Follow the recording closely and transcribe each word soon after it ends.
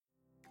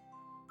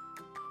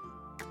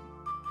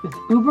With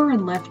Uber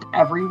and Lyft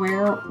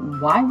everywhere,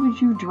 why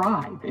would you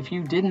drive if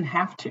you didn't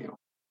have to?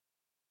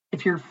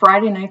 If your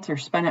Friday nights are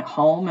spent at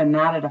home and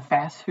not at a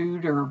fast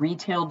food or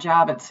retail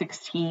job at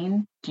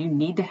 16, do you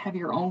need to have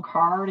your own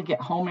car to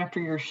get home after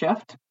your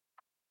shift?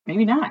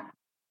 Maybe not.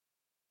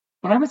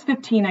 When I was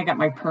 15, I got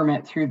my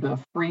permit through the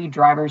free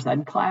driver's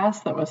ed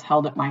class that was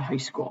held at my high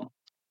school.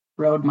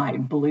 Rode my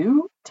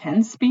blue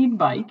 10-speed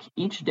bike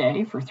each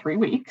day for 3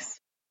 weeks,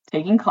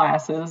 taking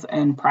classes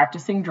and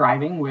practicing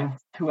driving with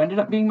who ended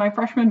up being my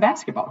freshman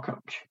basketball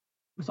coach,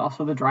 who was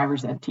also the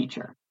driver's ed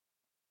teacher.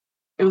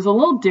 It was a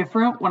little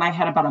different when I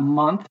had about a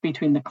month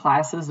between the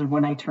classes and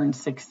when I turned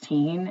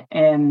 16.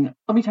 And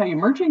let me tell you,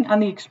 merging on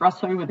the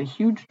expressway with a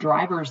huge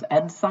driver's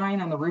ed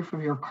sign on the roof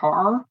of your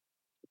car,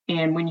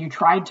 and when you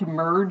tried to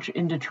merge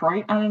in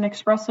Detroit on an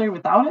expressway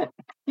without it,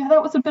 yeah,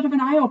 that was a bit of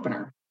an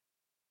eye-opener.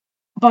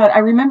 But I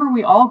remember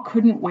we all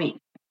couldn't wait.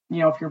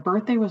 If your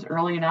birthday was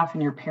early enough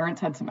and your parents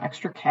had some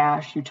extra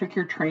cash, you took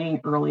your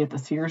training early at the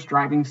Sears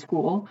driving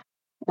school,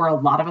 where a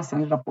lot of us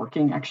ended up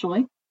working,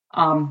 actually.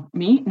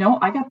 No,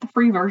 I got the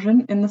free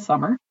version in the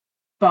summer.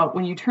 But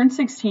when you turned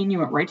 16, you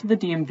went right to the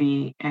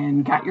DMV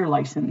and got your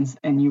license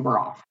and you were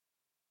off.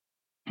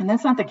 And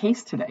that's not the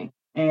case today.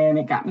 And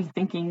it got me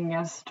thinking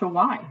as to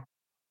why.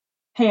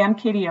 Hey, I'm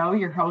Katie O,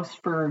 your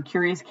host for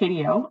Curious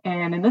Katie O,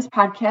 and in this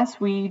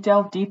podcast, we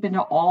delve deep into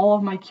all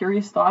of my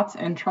curious thoughts,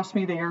 and trust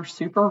me, they are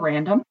super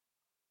random.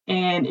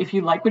 And if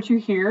you like what you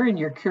hear and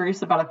you're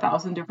curious about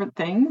 1,000 different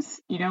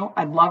things,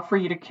 I'd love for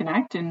you to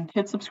connect and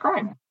hit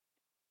subscribe.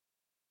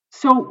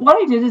 So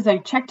what I did is I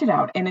checked it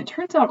out, and it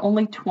turns out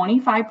only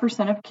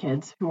 25% of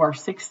kids who are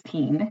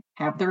 16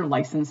 have their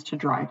license to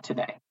drive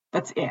today.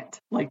 That's it,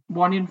 like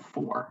 1 in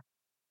 4.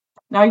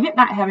 Now, I get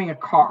not having a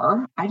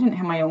car. I didn't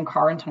have my own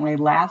car until my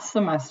last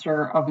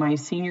semester of my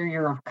senior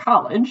year of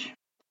college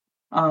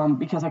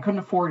because I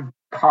couldn't afford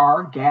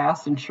car,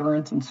 gas,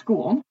 insurance, and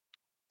school.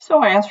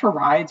 So I asked for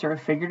rides or I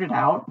figured it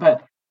out.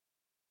 But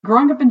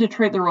growing up in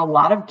Detroit, there were a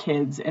lot of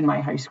kids in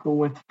my high school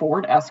with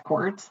Ford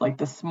Escorts, like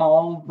the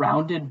small,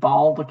 rounded,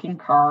 ball-looking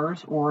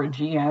cars, or a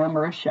GM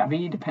or a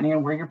Chevy, depending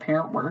on where your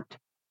parent worked.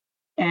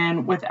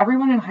 And with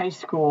everyone in high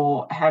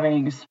school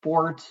having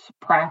sports,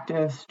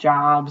 practice,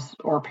 jobs,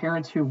 or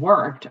parents who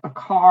worked, a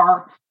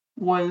car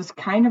was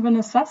kind of a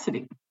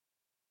necessity.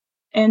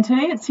 And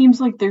today it seems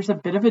like there's a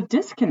bit of a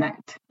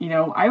disconnect.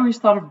 I always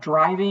thought of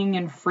driving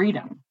and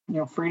freedom,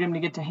 freedom to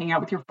get to hang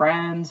out with your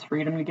friends,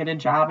 freedom to get a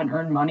job and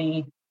earn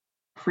money,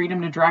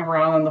 freedom to drive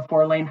around on the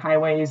 4-lane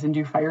highways and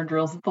do fire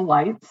drills at the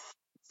lights.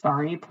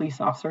 Sorry,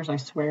 police officers, I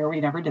swear we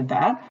never did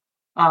that.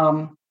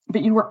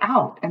 But you were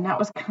out, and that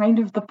was kind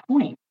of the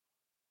point.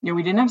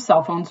 We didn't have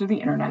cell phones or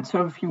the internet,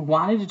 so if you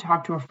wanted to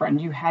talk to a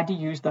friend, you had to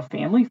use the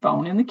family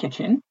phone in the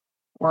kitchen,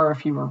 or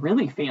if you were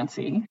really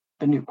fancy,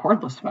 the new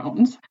cordless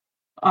phones.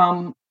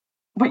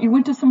 But you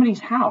went to somebody's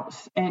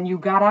house, and you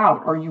got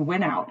out, or you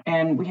went out,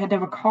 and we had to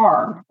have a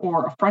car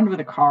or a friend with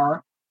a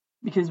car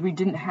because we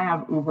didn't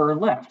have Uber or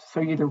Lyft.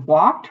 So you either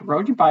walked,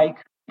 rode your bike,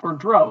 or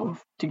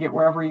drove to get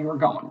wherever you were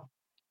going.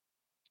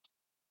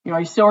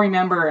 I still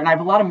remember, and I have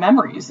a lot of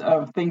memories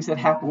of things that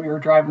happened when we were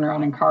driving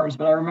around in cars,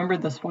 but I remember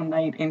this one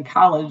night in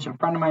college, a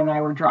friend of mine and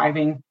I were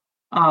driving,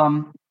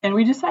 and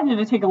we decided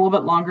to take a little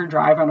bit longer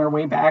drive on our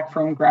way back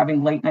from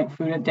grabbing late night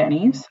food at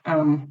Denny's.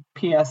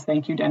 P.S.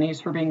 Thank you,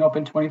 Denny's, for being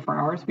open 24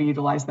 hours. We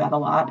utilized that a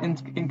lot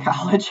in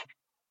college.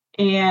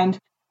 And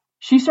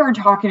she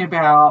started talking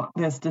about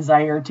this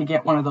desire to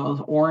get one of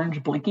those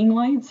orange blinking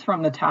lights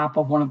from the top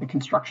of one of the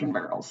construction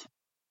barrels.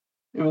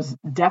 It was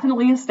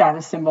definitely a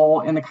status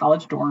symbol in the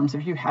college dorms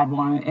if you had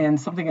one, and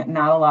something that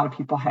not a lot of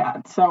people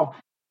had. So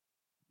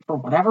for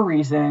whatever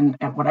reason,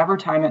 at whatever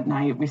time at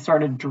night, we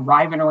started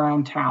driving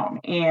around town,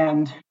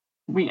 and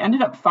we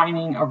ended up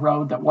finding a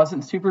road that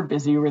wasn't super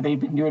busy where they'd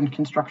been doing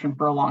construction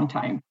for a long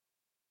time.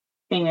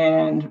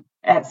 And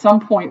at some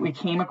point, we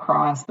came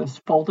across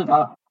this folded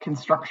up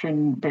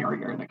construction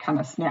barrier that kind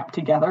of snapped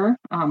together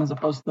as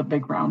opposed to the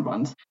big round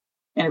ones.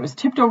 And it was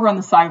tipped over on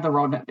the side of the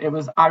road. It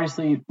was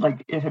obviously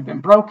like it had been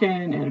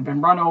broken, it had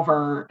been run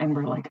over, and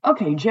we're like,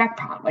 okay,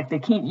 jackpot. Like, they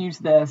can't use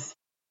this.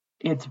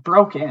 It's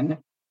broken.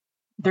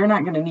 They're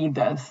not going to need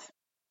this.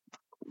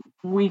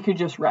 We could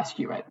just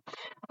rescue it.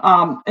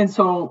 And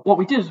so what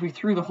we did is we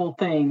threw the whole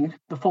thing,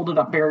 the folded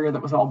up barrier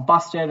that was all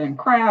busted and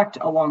cracked,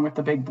 along with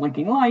the big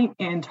blinking light,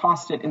 and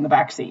tossed it in the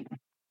back seat.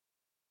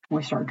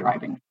 We started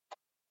driving.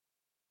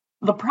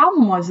 The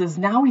problem is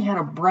now we had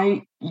a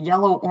bright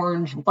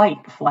yellow-orange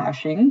light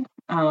flashing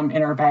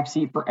in our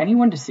backseat for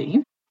anyone to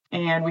see,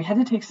 and we had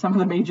to take some of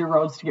the major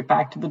roads to get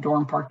back to the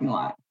dorm parking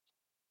lot.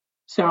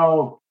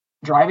 So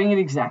driving at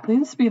exactly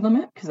the speed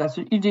limit, because that's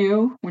what you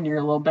do when you're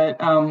a little bit,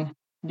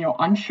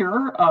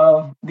 unsure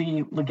of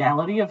the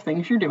legality of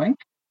things you're doing.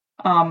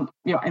 I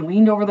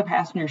leaned over the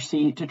passenger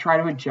seat to try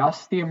to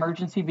adjust the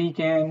emergency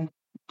beacon,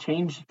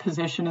 change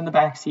position in the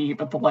backseat,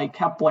 but the light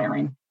kept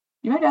blaring.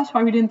 You might ask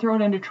why we didn't throw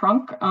it into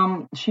trunk.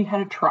 She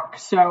had a truck,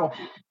 so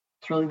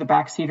it's really the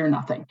back seat or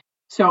nothing.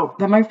 So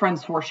then my friend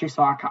swore she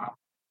saw a cop.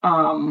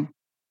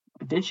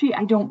 Did she?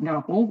 I don't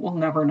know. We'll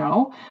never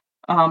know.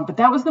 But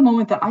that was the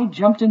moment that I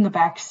jumped in the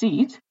back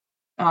seat,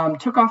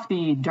 took off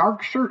the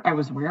dark shirt I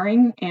was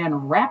wearing,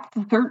 and wrapped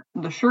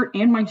the shirt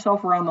and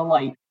myself around the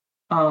light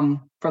for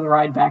the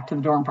ride back to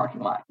the dorm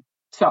parking lot.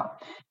 So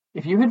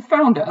if you had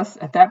found us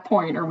at that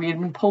point, or we had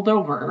been pulled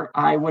over,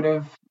 I would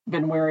have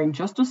been wearing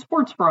just a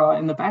sports bra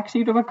in the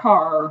backseat of a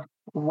car,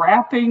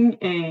 wrapping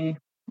a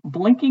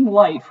blinking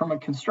light from a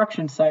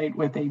construction site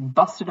with a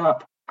busted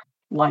up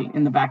light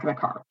in the back of the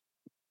car.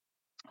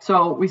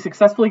 So we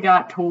successfully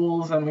got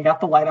tools and we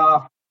got the light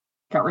off,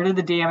 got rid of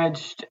the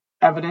damaged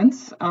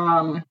evidence.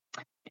 And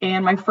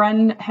my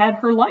friend had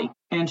her light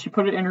and she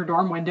put it in her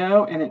dorm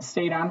window and it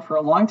stayed on for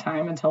a long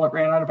time until it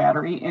ran out of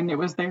battery, and it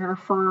was there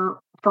for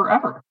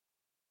forever.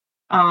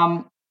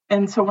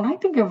 And so when I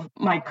think of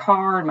my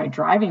car and my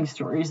driving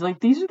stories,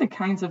 like these are the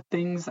kinds of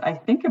things I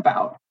think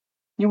about.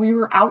 We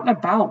were out and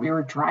about, we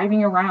were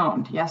driving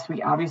around. Yes,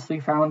 we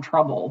obviously found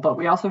trouble, but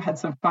we also had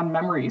some fun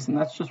memories, and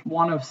that's just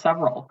one of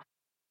several.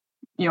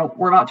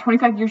 We're about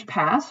 25 years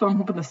past, so I'm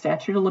hoping the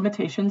statute of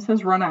limitations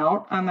has run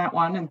out on that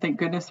one, and thank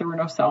goodness there were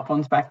no cell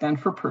phones back then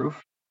for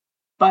proof.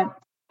 But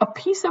a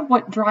piece of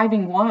what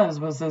driving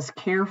was this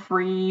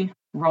carefree,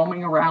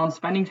 roaming around,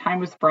 spending time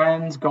with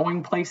friends,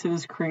 going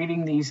places,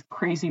 creating these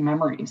crazy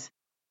memories.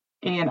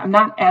 And I'm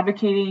not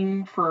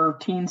advocating for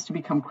teens to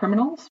become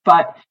criminals,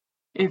 but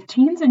if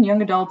teens and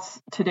young adults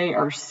today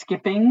are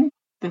skipping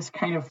this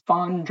kind of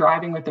fun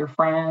driving with their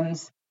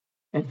friends,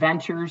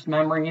 adventures,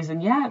 memories,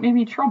 and yeah, it may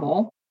be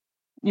trouble,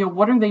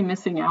 what are they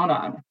missing out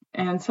on?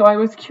 And so I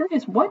was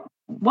curious, what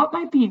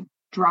might be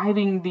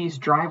driving these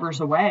drivers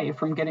away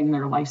from getting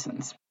their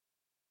license?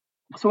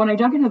 So when I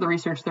dug into the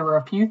research, there were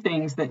a few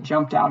things that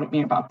jumped out at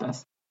me about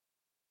this.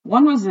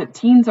 One was that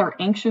teens are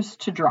anxious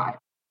to drive,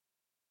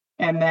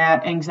 and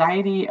that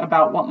anxiety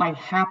about what might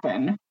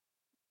happen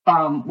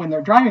when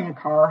they're driving a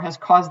car has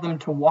caused them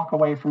to walk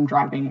away from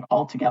driving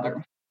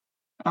altogether,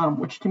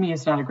 which to me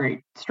is not a great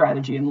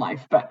strategy in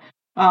life. But,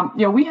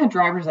 we had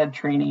driver's ed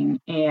training,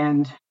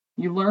 and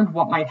you learned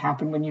what might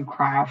happen when you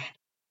crash.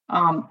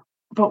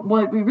 But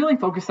what we really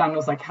focused on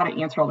was like how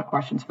to answer all the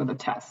questions for the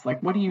test.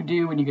 Like, what do you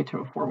do when you get to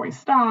a four-way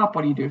stop?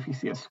 What do you do if you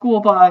see a school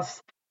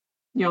bus?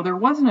 There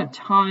wasn't a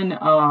ton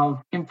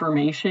of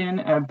information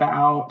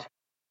about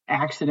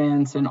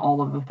accidents and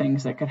all of the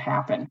things that could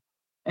happen.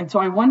 And so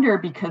I wonder,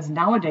 because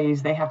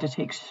nowadays they have to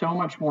take so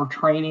much more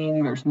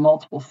training, there's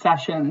multiple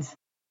sessions,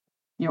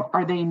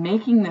 are they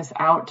making this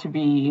out to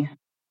be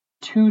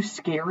too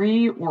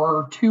scary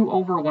or too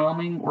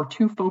overwhelming or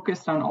too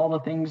focused on all the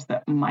things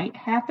that might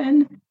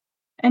happen?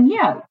 And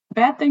yeah,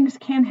 bad things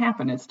can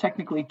happen. It's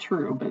technically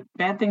true, but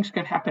bad things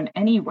could happen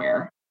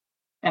anywhere.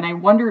 And I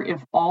wonder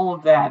if all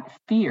of that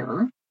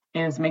fear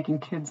is making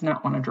kids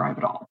not want to drive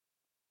at all.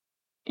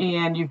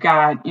 And you've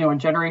got, a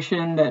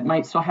generation that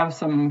might still have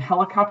some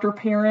helicopter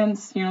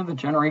parents, the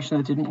generation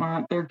that didn't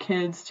want their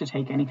kids to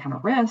take any kind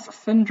of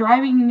risks, and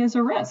driving is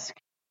a risk.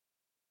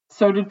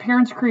 So did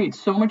parents create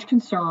so much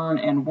concern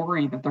and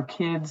worry that their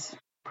kids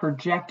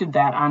projected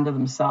that onto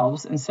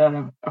themselves instead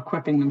of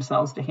equipping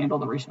themselves to handle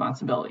the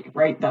responsibility,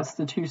 right? That's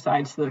the two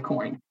sides to the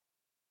coin.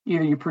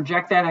 Either you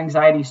project that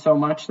anxiety so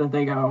much that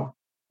they go,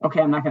 okay,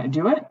 I'm not going to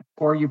do it,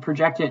 or you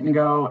project it and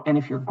go, and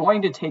if you're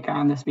going to take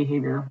on this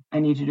behavior, I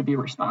need you to be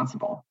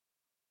responsible.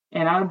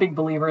 And I'm a big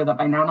believer that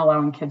by not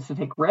allowing kids to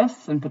take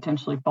risks and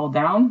potentially fall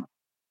down,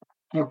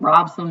 it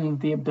robs them of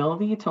the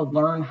ability to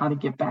learn how to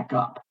get back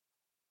up.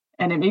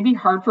 And it may be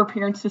hard for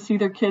parents to see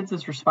their kids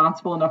as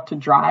responsible enough to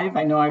drive.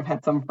 I know I've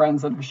had some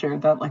friends that have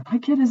shared that, like, my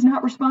kid is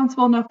not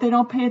responsible enough, they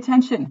don't pay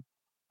attention.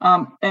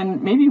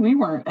 And maybe we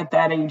weren't at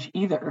that age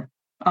either.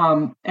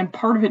 And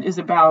part of it is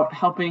about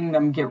helping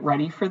them get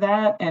ready for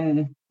that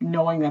and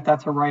knowing that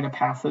that's a rite of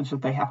passage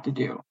that they have to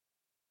do,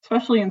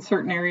 especially in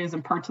certain areas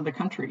and parts of the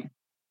country.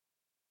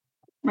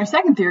 My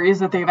second theory is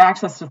that they have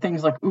access to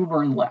things like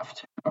Uber and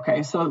Lyft.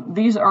 Okay, so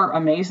these are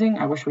amazing.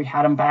 I wish we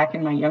had them back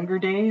in my younger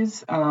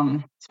days,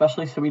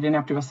 especially so we didn't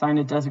have to assign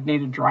a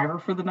designated driver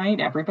for the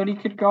night. Everybody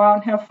could go out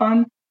and have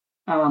fun,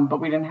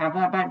 but we didn't have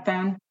that back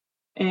then.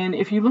 And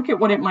if you look at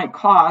what it might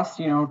cost,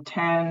 $10,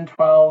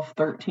 $12,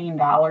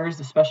 $13,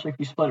 especially if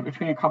you split it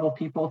between a couple of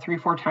people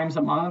 3-4 times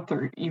a month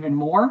or even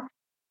more,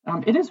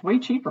 it is way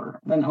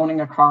cheaper than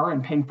owning a car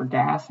and paying for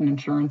gas and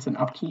insurance and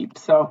upkeep.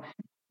 So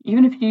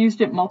even if you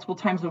used it multiple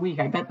times a week,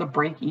 I bet the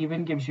break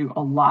even gives you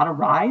a lot of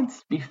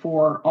rides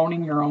before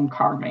owning your own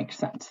car makes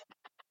sense.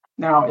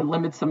 Now, it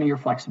limits some of your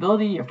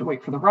flexibility. You have to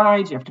wait for the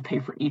rides. You have to pay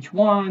for each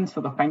one.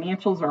 So the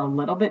financials are a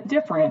little bit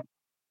different.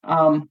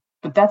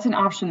 But that's an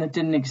option that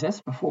didn't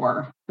exist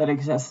before that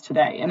exists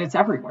today. And it's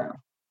everywhere.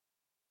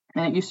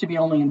 And it used to be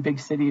only in big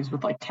cities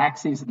with like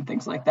taxis and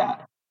things like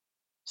that.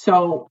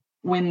 So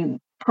when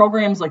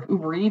programs like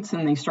Uber Eats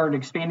and they started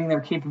expanding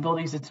their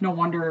capabilities, it's no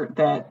wonder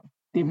that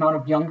the amount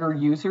of younger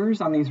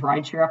users on these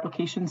rideshare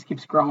applications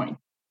keeps growing.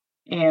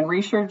 And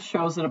research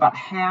shows that about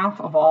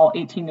half of all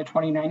 18 to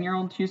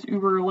 29-year-olds use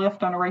Uber or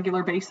Lyft on a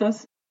regular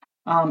basis.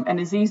 And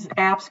as these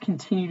apps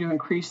continue to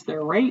increase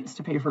their rates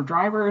to pay for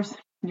drivers,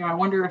 I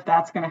wonder if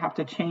that's going to have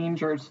to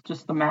change, or it's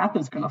just the math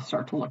is going to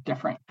start to look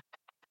different.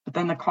 But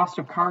then the cost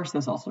of cars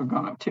has also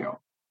gone up too.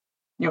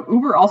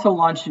 Uber also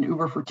launched an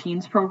Uber for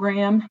Teens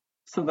program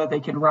so that they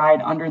could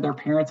ride under their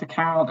parents'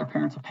 account. Their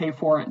parents will pay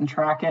for it and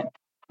track it,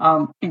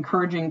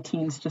 encouraging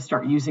teens to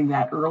start using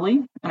that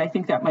early. And I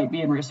think that might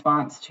be in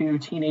response to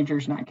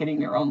teenagers not getting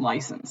their own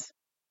license.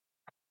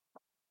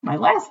 My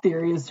last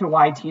theory as to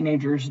why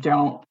teenagers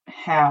don't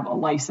have a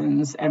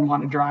license and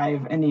want to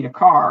drive and need a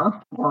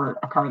car or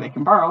a car they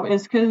can borrow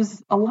is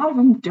because a lot of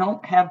them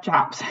don't have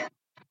jobs.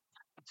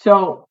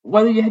 So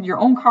whether you had your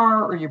own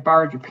car or you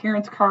borrowed your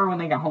parents' car when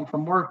they got home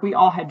from work, we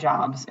all had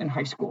jobs in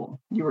high school.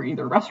 You were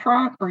either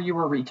restaurant or you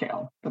were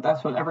retail, but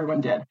that's what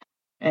everyone did.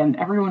 And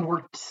everyone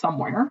worked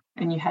somewhere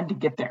and you had to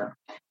get there.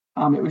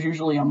 It was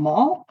usually a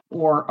mall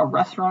or a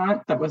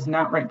restaurant that was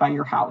not right by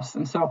your house.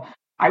 And so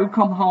I would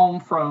come home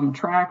from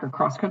track or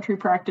cross-country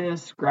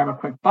practice, grab a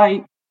quick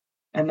bite,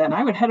 and then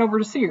I would head over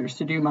to Sears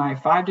to do my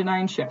 5 to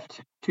 9 shift,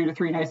 2 to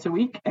 3 nights a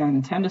week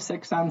and 10 to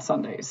 6 on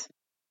Sundays.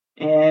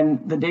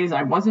 And the days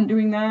I wasn't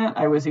doing that,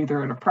 I was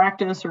either at a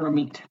practice or a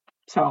meet.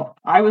 So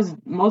I was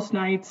most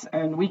nights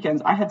and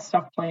weekends, I had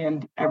stuff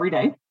planned every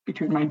day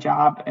between my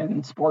job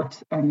and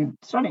sports and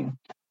studying.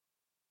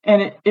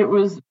 And it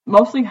was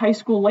mostly high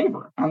school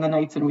labor on the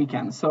nights and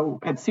weekends. So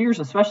at Sears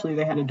especially,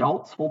 they had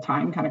adults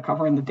full-time kind of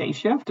covering the day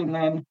shift. And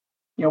then,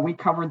 we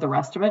covered the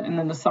rest of it. And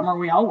then the summer,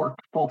 we all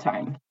worked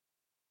full-time.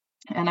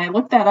 And I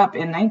looked that up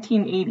in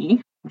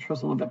 1980, which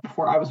was a little bit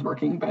before I was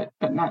working, but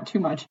not too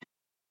much.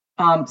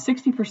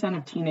 60%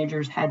 of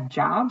teenagers had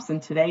jobs,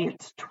 and today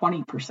it's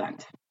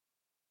 20%.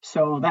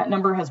 So that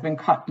number has been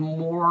cut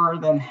more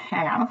than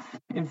half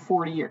in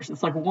 40 years.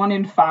 It's like 1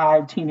 in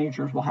 5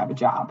 teenagers will have a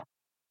job.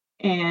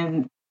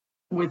 And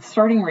with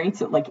starting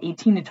rates at like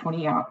 $18 to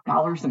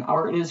 $20 an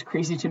hour, it is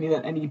crazy to me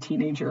that any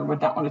teenager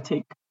would not want to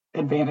take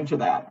advantage of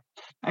that.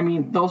 I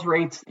mean, those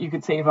rates you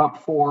could save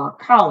up for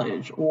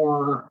college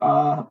or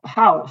a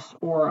house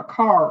or a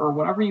car or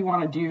whatever you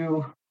want to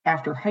do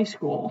after high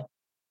school.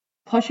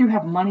 Plus, you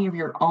have money of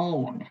your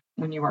own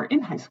when you are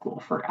in high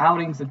school for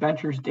outings,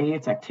 adventures,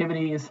 dates,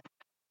 activities.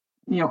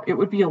 It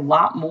would be a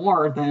lot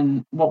more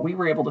than what we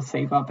were able to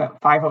save up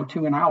at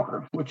 $5.02 an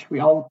hour, which we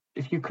all,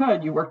 if you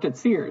could, you worked at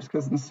Sears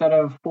because instead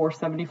of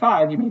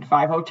 $4.75, you made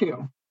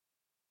 $5.02.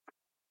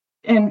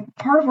 And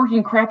part of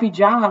working crappy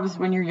jobs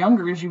when you're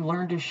younger is you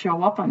learn to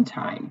show up on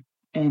time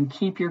and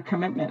keep your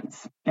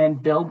commitments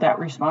and build that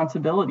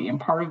responsibility. And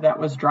part of that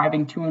was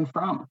driving to and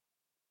from.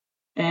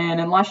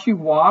 And unless you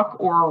walk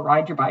or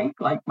ride your bike,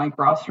 like Mike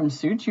Ross from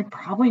Suits, you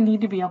probably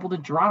need to be able to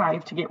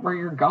drive to get where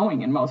you're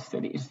going in most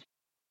cities.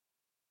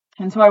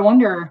 And so I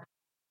wonder,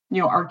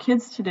 are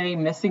kids today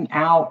missing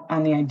out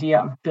on the idea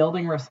of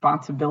building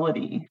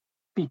responsibility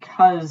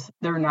because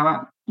they're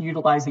not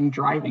utilizing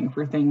driving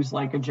for things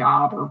like a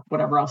job or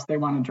whatever else they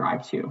want to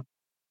drive to?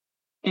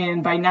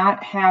 And by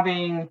not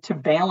having to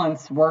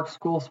balance work,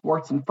 school,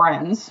 sports, and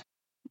friends,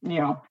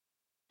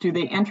 do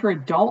they enter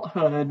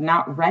adulthood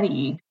not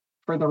ready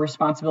for the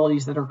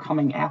responsibilities that are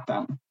coming at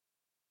them?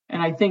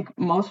 And I think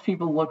most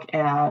people look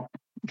at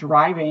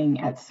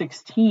driving at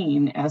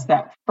 16 as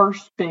that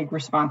first big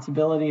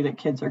responsibility that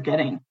kids are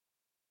getting.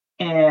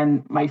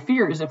 And my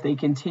fear is if they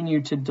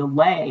continue to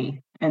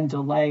delay and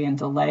delay and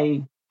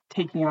delay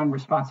taking on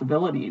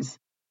responsibilities,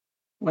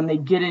 when they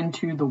get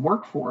into the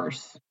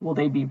workforce, will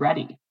they be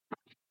ready?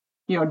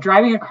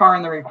 Driving a car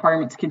and the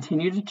requirements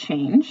continue to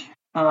change.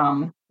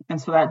 And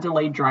so that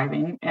delayed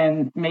driving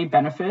and may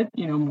benefit,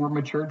 more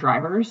mature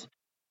drivers.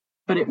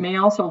 But it may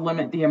also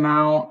limit the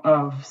amount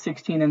of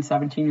 16 and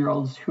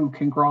 17-year-olds who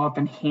can grow up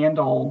and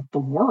handle the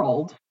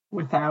world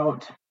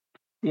without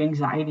the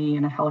anxiety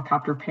and a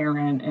helicopter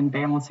parent and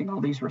balancing all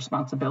these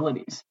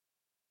responsibilities.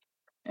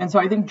 And so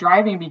I think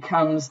driving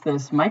becomes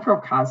this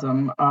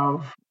microcosm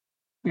of,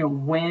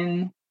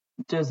 when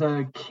does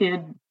a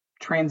kid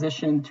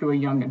transition to a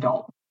young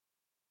adult?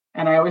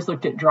 And I always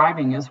looked at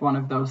driving as one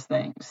of those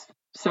things.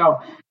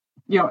 So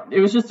it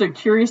was just a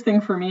curious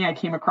thing for me. I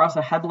came across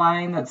a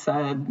headline that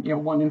said,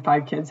 1 in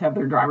 5 kids have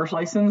their driver's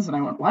license. And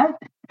I went, what?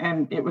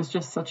 And it was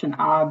just such an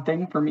odd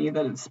thing for me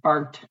that it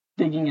sparked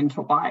digging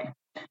into why.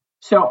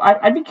 So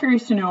I'd be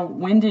curious to know,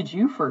 when did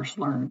you first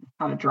learn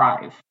how to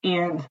drive?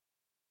 And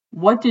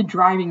what did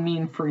driving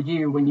mean for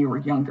you when you were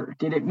younger?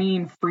 Did it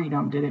mean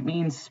freedom? Did it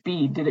mean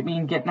speed? Did it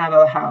mean getting out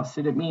of the house?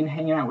 Did it mean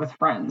hanging out with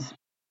friends?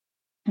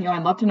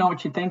 I'd love to know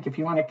what you think. If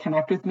you want to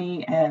connect with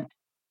me at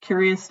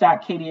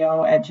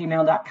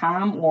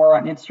curious.kdo@gmail.com or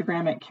on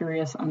Instagram at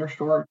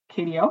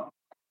curious_KDO.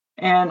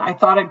 And I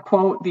thought I'd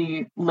quote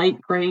the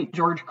late, great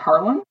George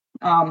Carlin.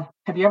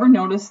 Have you ever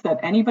noticed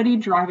that anybody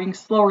driving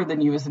slower than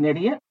you is an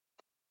idiot?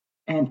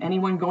 And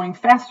anyone going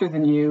faster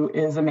than you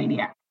is a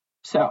maniac.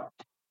 So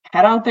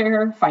head out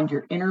there, find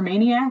your inner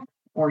maniac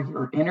or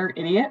your inner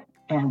idiot,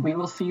 and we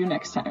will see you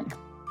next time.